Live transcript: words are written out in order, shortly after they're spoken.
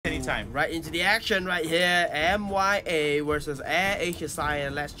time. Right into the action right here. MYA versus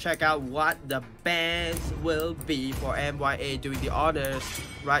ASYN. Let's check out what the bans will be for MYA doing the honors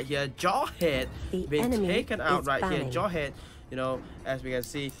right here. Jawhead been taken out right here. Jawhead, you know, as we can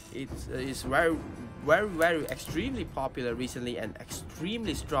see, it's very extremely popular recently and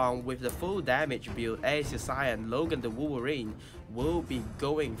extremely strong with the full damage build. ASYN, Logan the Wolverine will be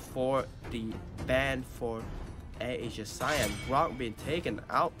going for the ban for ASYN. Grok being taken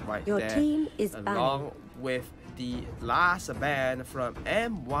out right Your there, team is along with the last ban from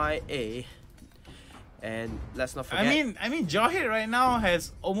MYA. And let's not forget. I mean, Jawhead right now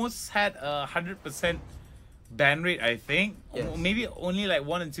has almost had 100% ban rate. I think maybe only like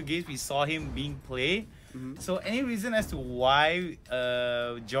 1 or 2 games we saw him being played. So any reason as to why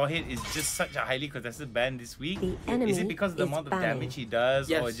Jawhead is just such a highly contested ban this week? Is it because of the amount of damage he does,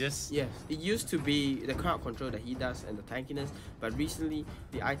 or just... Yes, it used to be the crowd control that he does and the tankiness, but recently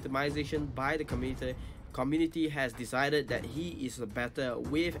the itemization by the community has decided that he is better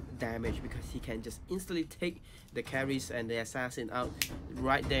with damage because he can just instantly take the carries and the assassin out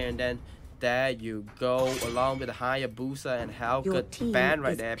right there and then. There you go, along with the higher booster and how good ban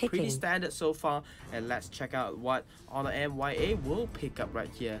right there. Pretty standard so far. And let's check out what Honor MYA will pick up right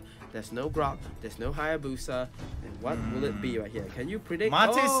here. There's no Grok, there's no higher booster. And what will it be right here? Can you predict?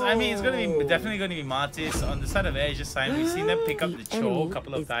 Martis, I mean, it's definitely gonna be Martis. On the side of ASYN, we've seen them pick up the Cho a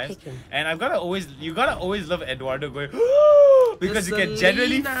couple of times. And you gotta always love Eduardo going because you can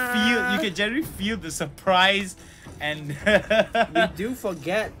generally feel the surprise, and we do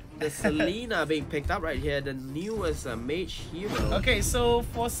forget the Selena being picked up right here, the newest mage hero. Okay, so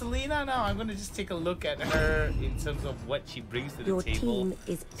for Selena now, I'm gonna just take a look at her in terms of what she brings to the table. Team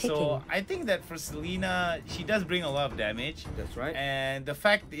is picking. So I think that for Selena, she does bring a lot of damage. That's right. And the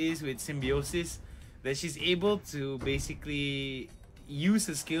fact is with Symbiosis, that she's able to basically use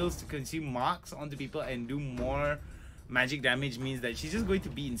her skills to consume marks onto people and do more magic damage means that she's just going to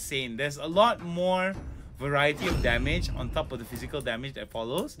be insane. There's a lot more variety of damage on top of the physical damage that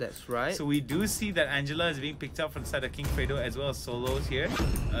follows. That's right. So we do see that Angela is being picked up from the side of King Fredo as well as solos here.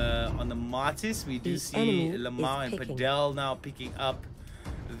 On the Martis, we do see Lmao and Padel now picking up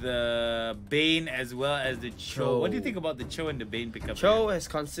the Bane as well as the Cho. What do you think about the Cho and the Bane pickup? Cho has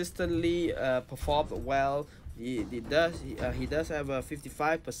consistently performed well. He does have a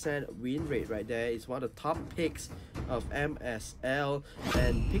 55% win rate right there. It's one of the top picks of MSL,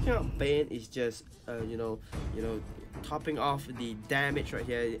 and picking up Bane is just topping off the damage right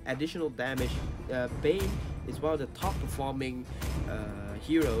here, additional damage. Bane is one of the top performing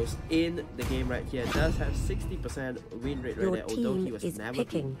heroes in the game right here. Does have 60% win rate right there, although he was never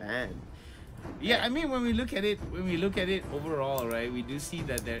been banned. Yeah, I mean, when we look at it overall, right, we do see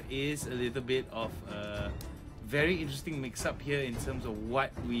that there is a little bit of very interesting mix-up here in terms of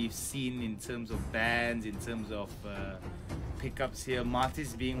what we've seen in terms of bans, in terms of pickups here.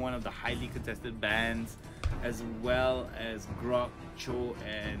 Martis being one of the highly contested bans, as well as Grok, Cho,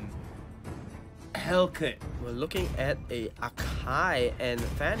 and Hellcat. We're looking at a Akai and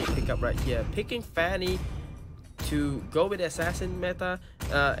Fanny pickup right here. Picking Fanny to go with the assassin meta,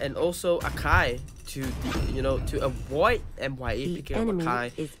 and also Akai to avoid MYA picking up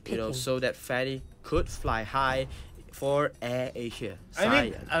Akai, so that Fanny could fly high for Air Asia. I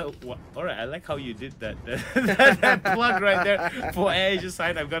mean, alright, I like how you did that. that plug right there for Air Asia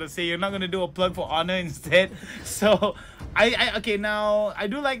side. I've got to say, you're not going to do a plug for Honor instead. So, okay, now, I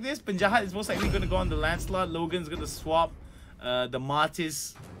do like this. Penjahat is most likely going to go on the Lancelot. Logan's going to swap the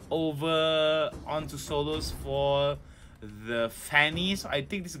Martis over onto solos for the Fanny. So, I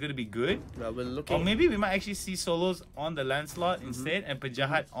think this is going to be good. Well, we're looking... Or maybe we might actually see solos on the Lancelot instead, and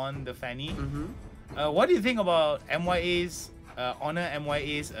Penjahat on the Fanny. What do you think about MYA's Honor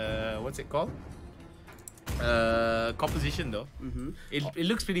MYA's what's it called? Composition though. It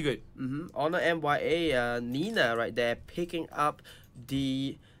looks pretty good. Honor MYA Nina right there picking up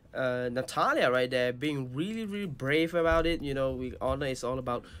the Natalia right there, being really brave about it. Honor is all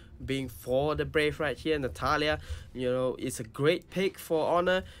about being for the brave right here. Natalia, it's a great pick for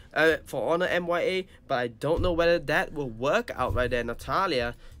Honor MYA, but I don't know whether that will work out right there.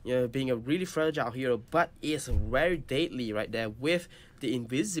 Natalia, being a really fragile hero, but is very deadly right there with the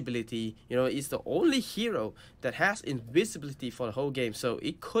invisibility. It's the only hero that has invisibility for the whole game, so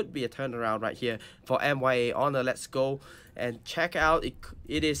it could be a turnaround right here for MYA. Honor, let's go and check out it.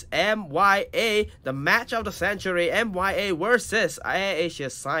 It is MYA, the match of the century. MYA versus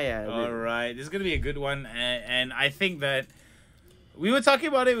ASYN. All right, this is gonna be a good one, and I think that We were talking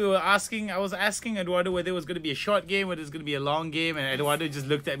about it. I was asking Eduardo whether it was going to be a short game, whether it's going to be a long game, and Eduardo just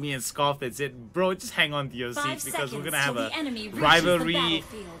looked at me and scoffed and said, "Bro, just hang on to your seats because we're going to have a rivalry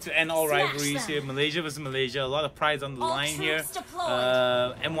to end all rivalries here. Malaysia versus Malaysia. A lot of pride's on the line here.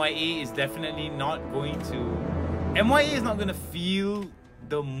 MYA is definitely not going to. MYA is not going to feel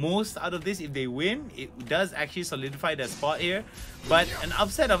the most out of this if they win. It does actually solidify their spot here, but an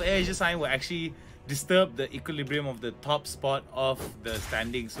upset of ASYN will actually disturb the equilibrium of the top spot of the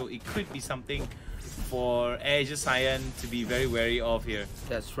standings, so it could be something for ASYN to be very wary of here.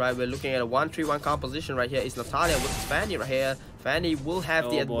 That's right, we're looking at a 1-3-1 composition right here. It's Natalia with Fanny right here. Fanny will have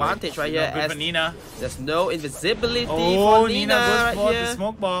the advantage right here. Good for Nina. There's no invisibility for Nina goes for here. The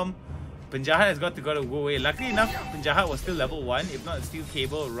smoke bomb. Penjahat has got to go away. Luckily enough, Penjahat was still level 1, if not steel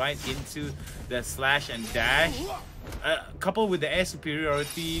cable right into the slash and dash. Coupled with the air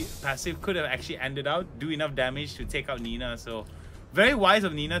superiority passive could have actually ended out, do enough damage to take out Nina. So very wise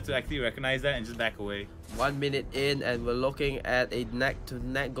of Nina to actually recognize that and just back away. 1 minute in and we're looking at a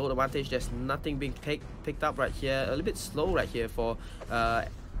neck-to-neck gold advantage. There's nothing being picked up right here. A little bit slow right here for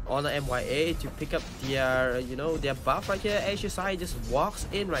Honor MYA to pick up their, you know, their buff right here. ASYN just walks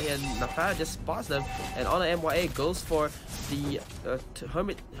in right here and Natalia just spots them, and Honor MYA goes for the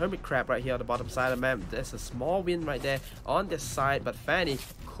hermit crab right here on the bottom side of the map. There's a small win right there on this side, but Fanny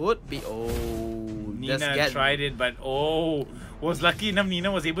could be, Nina tried it, but was lucky enough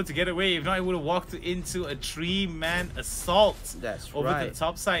Nina was able to get away. If not, it would have walked into a 3-man assault. That's over right. the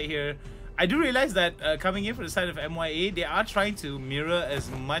top side here. I do realize that coming in from the side of MYA, they are trying to mirror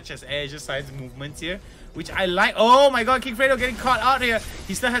as much as ASYN's movements here, which I like. Oh my god, King Fredo getting caught out here.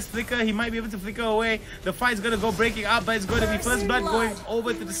 He still has flicker. He might be able to flicker away. The fight's going to go breaking up, but it's going to be first blood going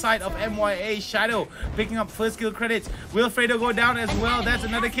over to the side of MYA. Shadow picking up first kill credits. Will Fredo go down as well? That's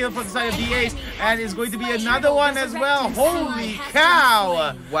another kill from the side of DAs, and it's going to be another one as well. Holy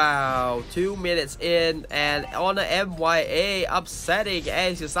cow! Wow, 2 minutes in, and Honor MYA upsetting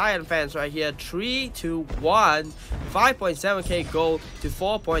ASYN fans right here. 3-1, 5.7k gold to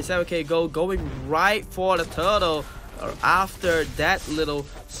 4.7k gold, going right for the turtle. After that little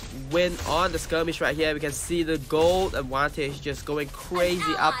win on the skirmish right here, we can see the gold advantage just going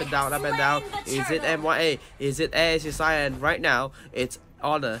crazy up and down, up and down. Is it MYA? Is it ASYN? Right now, it's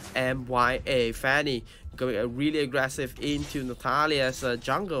Honor MYA. Fanny going really aggressive into Natalia's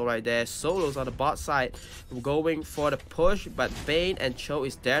jungle right there. Solos on the bot side going for the push, but Bane and Cho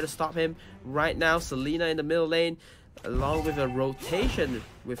is there to stop him right now. Selena in the middle lane, along with a rotation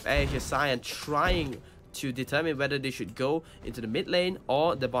with ASYN trying to determine whether they should go into the mid lane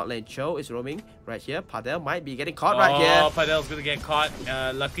or the bot lane. Cho is roaming right here. Padel might be getting caught right here. Padel's gonna get caught.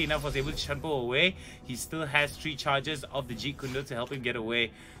 Lucky enough was able to shuffle away. He still has 3 charges of the Jeet Kundo to help him get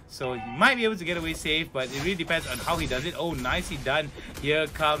away. So he might be able to get away safe, but it really depends on how he does it. Oh, nicely done. Here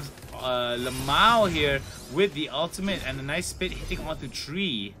comes Lmao here with the ultimate and a nice spit hitting onto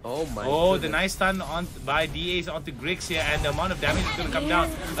Tree. Oh my goodness. The nice stun on by DAs onto Grix here, and the amount of damage is going to come down.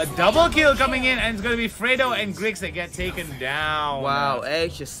 A double kill coming in, and it's going to be Fredo and Grix that get taken down. Wow,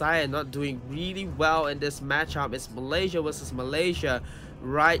 ASYN not doing really well in this matchup. It's Malaysia versus Malaysia.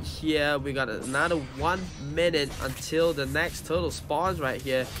 Right here, we got another 1 minute until the next turtle spawns right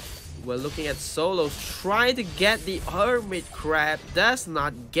here. We're looking at Solos trying to get the hermit crab, does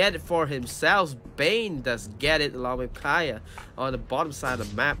not get it for himself. Bane does get it along with Kaya on the bottom side of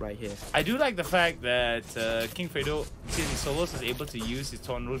the map right here. I do like the fact that King Fredo, since Solos is able to use his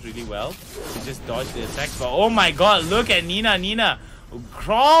tornadoes really well to just dodge the attacks. But oh my god, look at Nina. Nina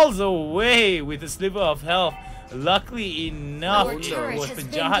crawls away with a sliver of health. Luckily enough, it was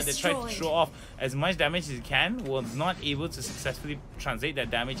Penjahat that tried to throw off as much damage as he can, was not able to successfully translate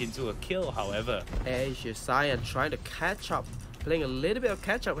that damage into a kill, however. ASYN trying to catch up, playing a little bit of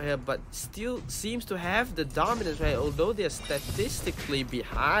catch up here, but still seems to have the dominance, right? Although they're statistically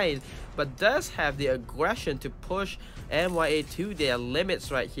behind, but does have the aggression to push MYA to their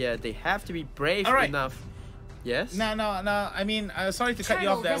limits right here. They have to be brave enough. Yes? No, I mean, sorry to cut you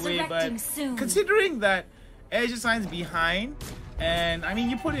off that way, but considering that ASYN's behind, and I mean,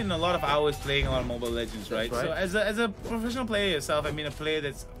 you put in a lot of hours playing a lot of Mobile Legends, right? So as a professional player yourself, I mean a player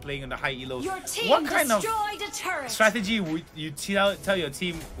that's playing on the high elos, what kind of strategy would you tell your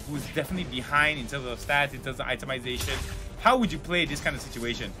team who's definitely behind in terms of stats, in terms of itemization? How would you play this kind of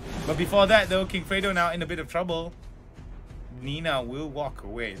situation? But before that though, King Fredo now in a bit of trouble. Nina will walk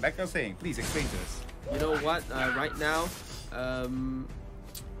away. Like I was saying, please explain to us. You know what, right now,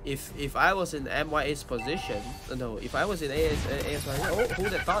 if I was in MYA's position, no, if I was in ASYN, oh, who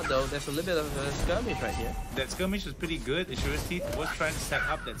would have thought though? There's a little bit of a skirmish right here. That skirmish was pretty good. Asura's Teeth was trying to set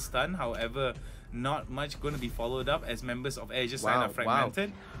up that stun, however, not much going to be followed up as members of ASYN are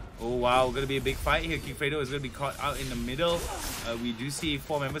fragmented. Oh wow, going to be a big fight here. King Fredo is going to be caught out in the middle. We do see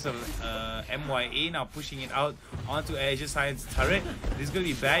 4 members of MYA now pushing it out onto ASYN's turret. This is going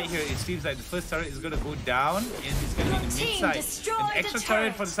to be bad here. It seems like the first turret is going to go down and it's going to be in the mid side. An extra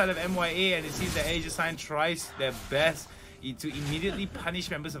turret for the side of MYA, and it seems that ASYN tries their best to immediately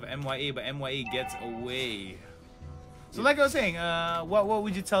punish members of MYA, but MYA gets away. So like I was saying, what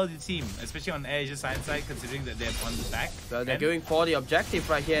would you tell the team, especially on ASYN side, considering that they're on the back? So they're going for the objective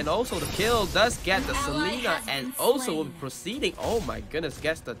right here, and also the kill does get the Selena, and also will be proceeding. Oh my goodness,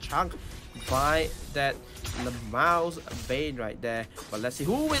 gets the chunk by that Lmao's Bane right there. But let's see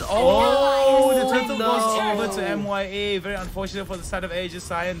who will. Oh, the turtle goes over to MYA. Very unfortunate for the side of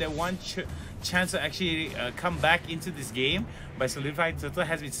ASYN. Their one chance to actually come back into this game by solidifying turtle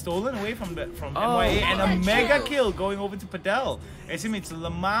has been stolen away from MYA, and a mega kill going over to Padel. It's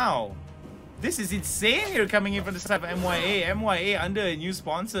Lmao. This is insane here coming in from the side of MYA. MYA under a new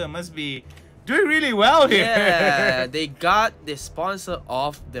sponsor must be doing really well here. Yeah, they got the sponsor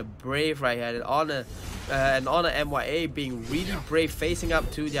of the Brave right here, and honor MYA being really brave, facing up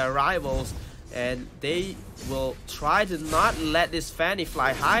to their rivals. And they will try to not let this Fanny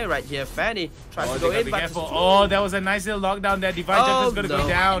fly high right here. Fanny tries to go in, but oh, that was a nice little lockdown there. Divine Judgment is going to go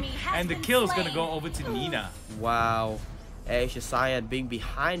down, and the kill is going to go over to Nina. Wow, ASYN being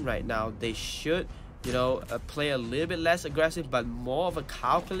behind right now. They should, you know, play a little bit less aggressive, but more of a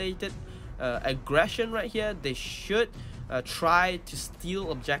calculated aggression right here. They should try to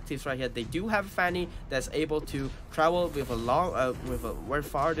steal objectives right here. They do have Fanny that's able to travel with a long, with a very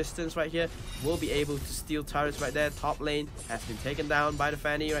far distance right here. Will be able to steal turrets right there. Top lane has been taken down by the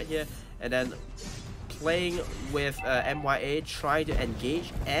Fanny right here, and then playing with MYA, trying to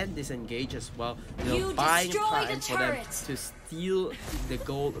engage and disengage as well. You know, buying time for them to steal the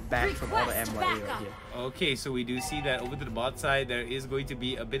gold back from all the MYA right here. Okay, so we do see that over to the bot side, there is going to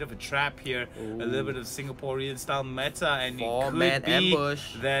be a bit of a trap here. Ooh. A little bit of Singaporean style meta, and it could be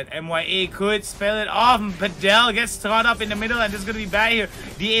ambush that MYA could spell it off. Padel gets caught up in the middle, and this is going to be bad here.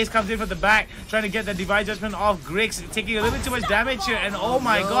 The Ace comes in from the back, trying to get the Divine Judgment off. Griggs taking a little bit too much damage here, and oh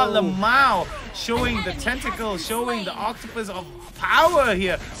my god, Lmao showing the tentacle, showing the octopus of power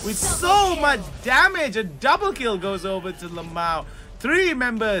here with so much damage. A double kill goes over to Lmao. 3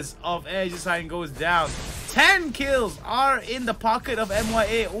 members of ASYN goes down. 10 kills are in the pocket of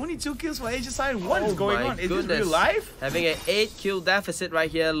MYA. Only 2 kills for ASYN. What is going on? Is this real life? Having an 8 kill deficit right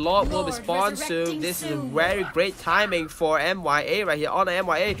here. Lord will respond soon. This is a very great timing for MYA right here. On the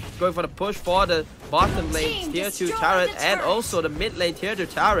MYA, going for the push for the bottom lane tier 2 turret, and also the mid lane tier 2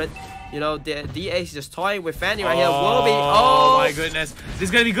 turret. You know, the DA is just toying with Fanny right here. Will be. Oh my goodness. This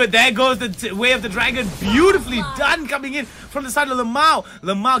is going to be good. There goes the way of the dragon. Beautifully done coming in from the side of Lmao.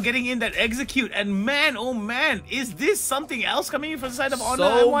 Lmao getting in that execute. And man, oh man, is this something else coming in from the side of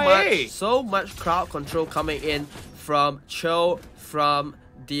Honor MYA? So much crowd control coming in from Cho, from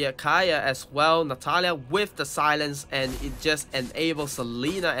the Kaya as well. Natalia with the silence, and it just enables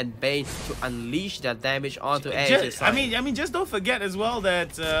Selena and Bane to unleash their damage onto ASYN. I mean, just don't forget as well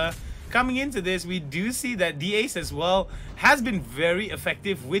that coming into this, we do see that D-Ace as well has been very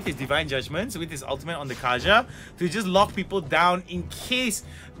effective with his Divine Judgments, with his ultimate on the Kaja, to just lock people down in case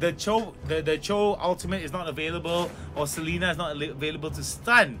the Cho ultimate is not available or Selena is not available to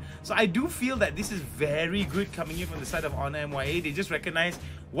stun. So I do feel that this is very good coming in from the side of Honor MYA. They just recognize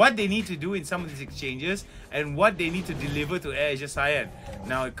what they need to do in some of these exchanges and what they need to deliver to ASYN.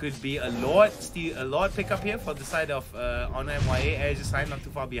 Now it could be a Lord pickup here for the side of Honor MYA. ASYN not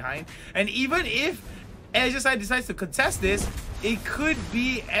too far behind, and even if ASYN decides to contest this, it could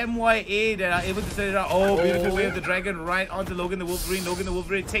be MYA that are able to set it out. Oh, beautiful way of the dragon right onto Logan the Wolverine. Logan the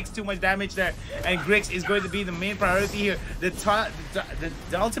Wolverine takes too much damage there, and Griggs is going to be the main priority here. The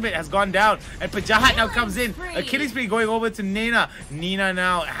ultimate has gone down, and Pajahat now comes in. A killing spree going over to Nina. Nina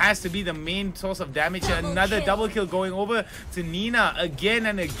now has to be the main source of damage. Another double kill going over to Nina. Again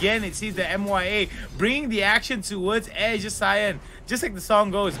and again, it seems the MYA bringing the action towards ASYN. Just like the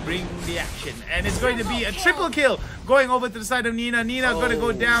song goes, bring the action. And it's going to be a triple kill going over to the side of Nina. Nina going to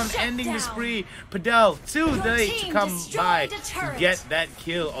go down, ending the spree. Padel too late to come by to get that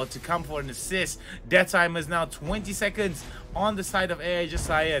kill or to come for an assist. Death timer is now 20 seconds on the side of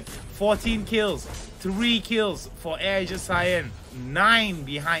ASYN. 14 kills, 3 kills for ASYN. 9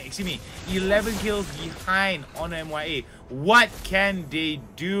 behind, excuse me, 11 kills behind on MYA. What can they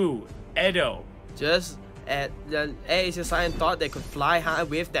do, Edo? Just And then ASYN thought they could fly high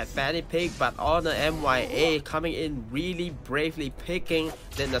with that Fanny pick, but Honor MYA coming in really bravely picking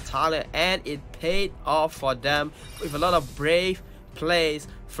the Natalia, and it paid off for them with a lot of brave plays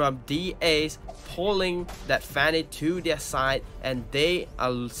from DAs pulling that Fanny to their side, and they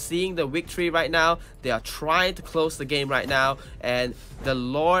are seeing the victory right now. They are trying to close the game right now, and the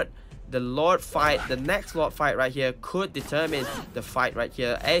Lord fight, the next Lord fight right here could determine the fight right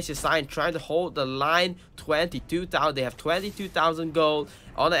here. ASYN trying to hold the line, 22,000. They have 22,000 gold.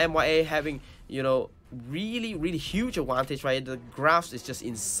 Honor MYA having, you know, really huge advantage right here. The graphs is just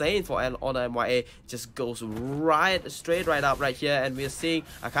insane for Honor MYA. Just goes straight right up right here, and we're seeing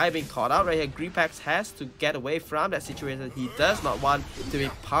Akai being caught out right here. Gripax has to get away from that situation. He does not want to be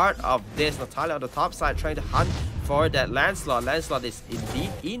part of this. Natalia on the top side trying to hunt for that Lancelot. Lancelot is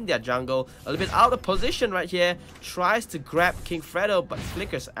indeed in their jungle, a little bit out of position right here. Tries to grab King Fredo, but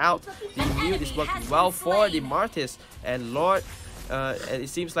flickers out. The mute is working well for the Martis, and Lord. And it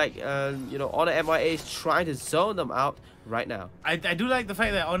seems like you know, Honor MYA is trying to zone them out right now. I do like the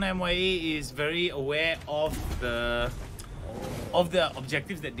fact that Honor MYA is very aware of the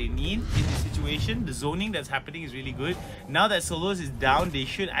objectives that they need in this situation. The zoning that's happening is really good. Now that Solos is down, they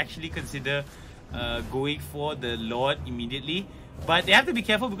should actually consider going for the Lord immediately. But they have to be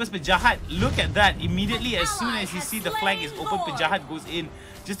careful because Penjahat, look at that, immediately as soon as you see the flank is open, Penjahat goes in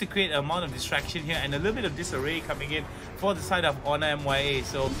just to create an amount of distraction here and a little bit of disarray coming in for the side of Honor MYA.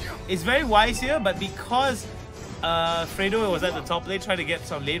 So it's very wise here, but because Fredo was at the top lane trying to get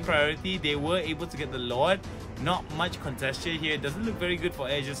some lane priority, they were able to get the Lord. Not much contestation here. It doesn't look very good for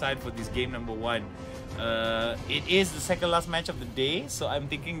ASYN for this game number 1. It is the second last match of the day, so I'm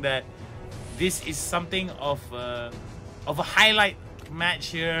thinking that this is something of a highlight match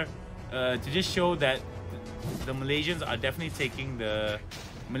here to just show that the Malaysians are definitely taking the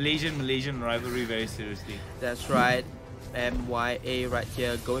Malaysian rivalry very seriously. That's right. MYA right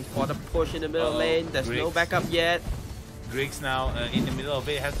here going for the push in the middle lane. There's no backup yet. Griggs now in the middle of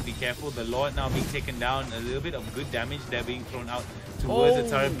it, has to be careful. The Lord now being taken down, a little bit of good damage there being thrown out towards the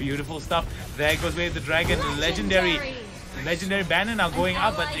turret. Beautiful stuff. There goes Wave the Dragon, the legendary Bane now going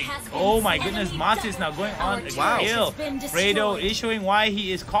up, but oh my goodness, Martis now going on a kill. Fredo is showing why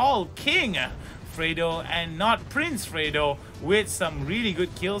he is called King Fredo and not Prince Fredo, with some really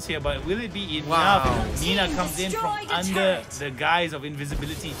good kills here, but will it be enough? Nina comes in from under the guise of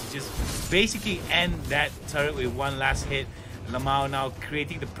invisibility to just basically end that turret with one last hit. Lmao now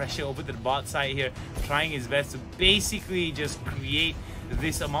creating the pressure over to the bot side here, trying his best to basically just create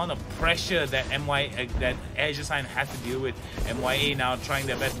this amount of pressure that ASYN has to deal with. MYA now trying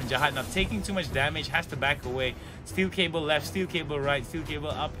their best. Penjahat now taking too much damage, has to back away. Steel cable left, steel cable right, steel cable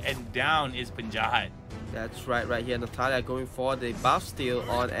up and down is Penjahat. That's right here. Natalia going for the buff steal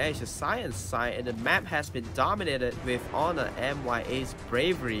on ASYN's side, and the map has been dominated with Honor MYA's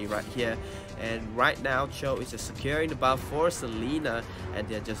bravery right here. And right now, Cho is just securing the buff for Selena, and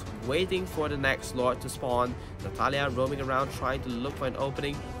they're just waiting for the next Lord to spawn. Natalia roaming around trying to look for an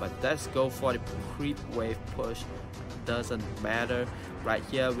opening, but let's go for the creep wave push. Doesn't matter. Right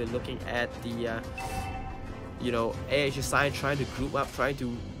here, we're looking at the, you know, ASYN trying to group up, trying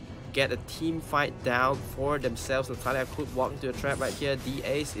to get a team fight down for themselves. Natalia could walk into a trap right here.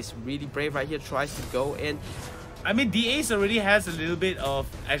 D-Ace is really brave right here, tries to go in. I mean, D-Ace already has a little bit of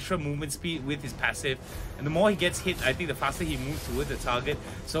extra movement speed with his passive, and the more he gets hit, I think the faster he moves towards the target.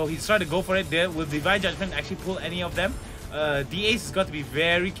 So he's trying to go for it there. Will Divine Judgment actually pull any of them? D-Ace has got to be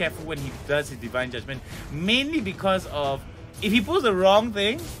very careful when he does his Divine Judgment, mainly because of if he pulls the wrong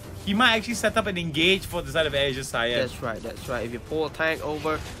thing, he might actually set up an engage for the side of ASYN. That's right. If you pull a tank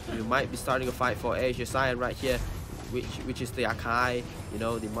over, you might be starting a fight for ASYN right here, which is the Akai. You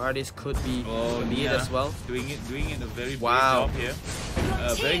know, the Martis could be it as well. Doing it a very brave job here.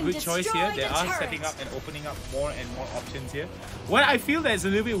 Very good choice here. They are setting up and opening up more and more options here. What I feel that is a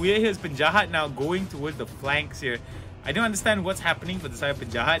little bit weird here is Penjahat now going towards the flanks here. I don't understand what's happening for the side of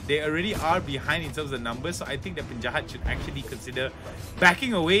Penjahat. They already are behind in terms of numbers, so I think that Penjahat should actually consider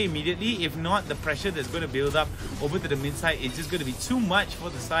backing away immediately. If not, the pressure that's going to build up over to the mid side is just going to be too much for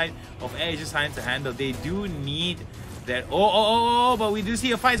the side of ASYN to handle. They do need that. But we do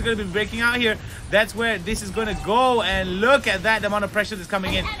see a fight is going to be breaking out here. That's where this is going to go, and look at that, the amount of pressure that's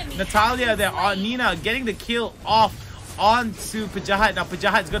coming in. Natalia there, Nina getting the kill off onto Penjahat. Now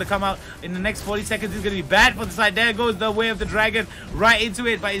Penjahat is going to come out in the next 40 seconds. It's going to be bad for the side. There goes the Way of the Dragon right into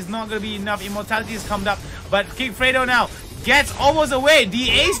it, but it's not going to be enough. Immortality has come up, but King Fredo now gets almost away.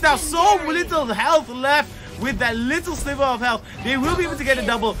 The Ace now so little health left with that little sliver of health, they will be able to get a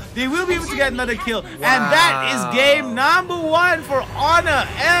double. They will be able to get another kill. And that is game number 1 for Honor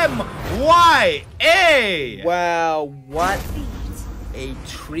MYA. Wow, what a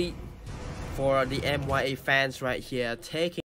treat for the MYA fans right here, taking